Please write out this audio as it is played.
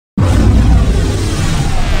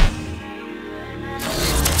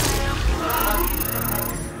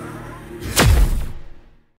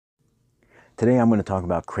Today I'm going to talk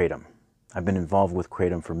about Kratom. I've been involved with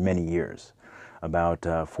Kratom for many years, about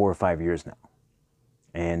 4 or 5 years now.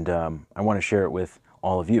 And I want to share it with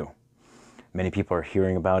all of you. Many people are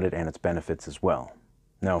hearing about it and its benefits as well.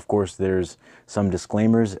 Now, of course, there's some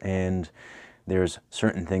disclaimers and there's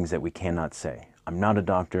certain things that we cannot say. I'm not a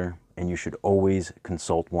doctor and you should always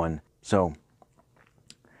consult one. So,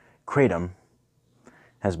 Kratom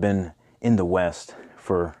has been in the West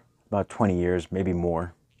for about 20 years, maybe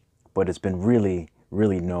more, but it's been really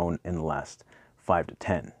known in the last 5 to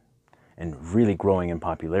 10 and really growing in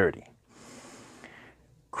popularity.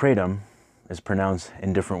 Kratom is pronounced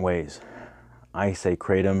in different ways. I say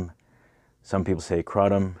Kratom, some people say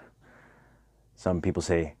Kratom, some people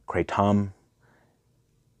say Kratom,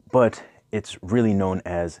 but it's really known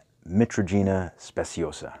as Mitragina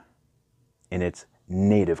speciosa in its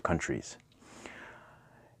native countries.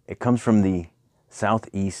 It comes from the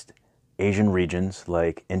Southeast Asian regions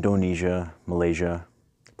like Indonesia, Malaysia,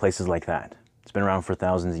 places like that. It's been around for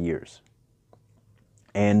thousands of years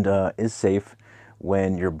and is safe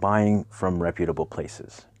when you're buying from reputable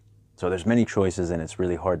places. So there's many choices and it's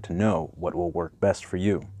really hard to know what will work best for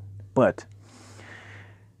you. But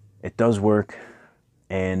it does work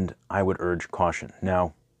and I would urge caution.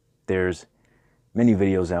 Now, there's many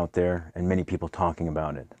videos out there and many people talking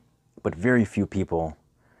about it, but very few people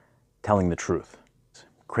telling the truth.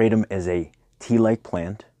 Kratom is a tea-like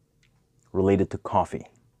plant related to coffee,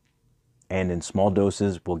 and in small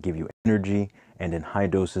doses will give you energy, and in high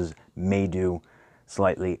doses may do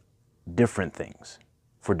slightly different things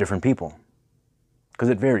for different people, because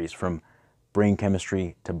it varies from brain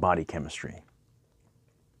chemistry to body chemistry.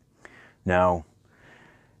 Now,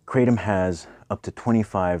 Kratom has up to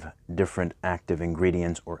 25 different active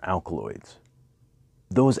ingredients or alkaloids.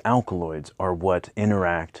 Those alkaloids are what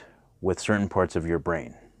interact with certain parts of your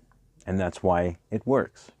brain, and that's why it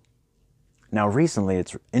works. Now, recently,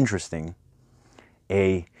 it's interesting,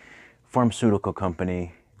 a pharmaceutical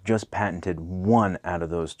company just patented one out of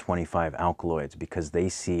those 25 alkaloids because they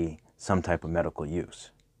see some type of medical use.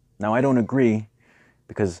 Now, I don't agree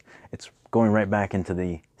because it's going right back into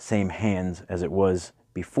the same hands as it was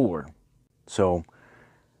before. So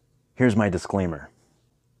here's my disclaimer.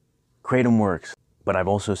 Kratom works, but I've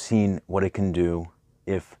also seen what it can do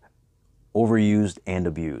if overused and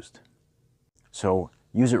abused. So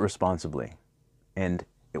use it responsibly and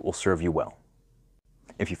it will serve you well.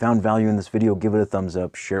 If you found value in this video, give it a thumbs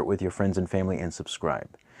up, share it with your friends and family, and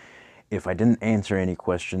subscribe. If I didn't answer any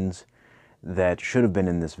questions that should have been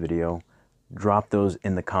in this video, drop those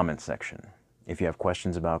in the comment section. If you have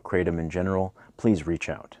questions about Kratom in general, please reach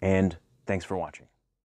out. And thanks for watching.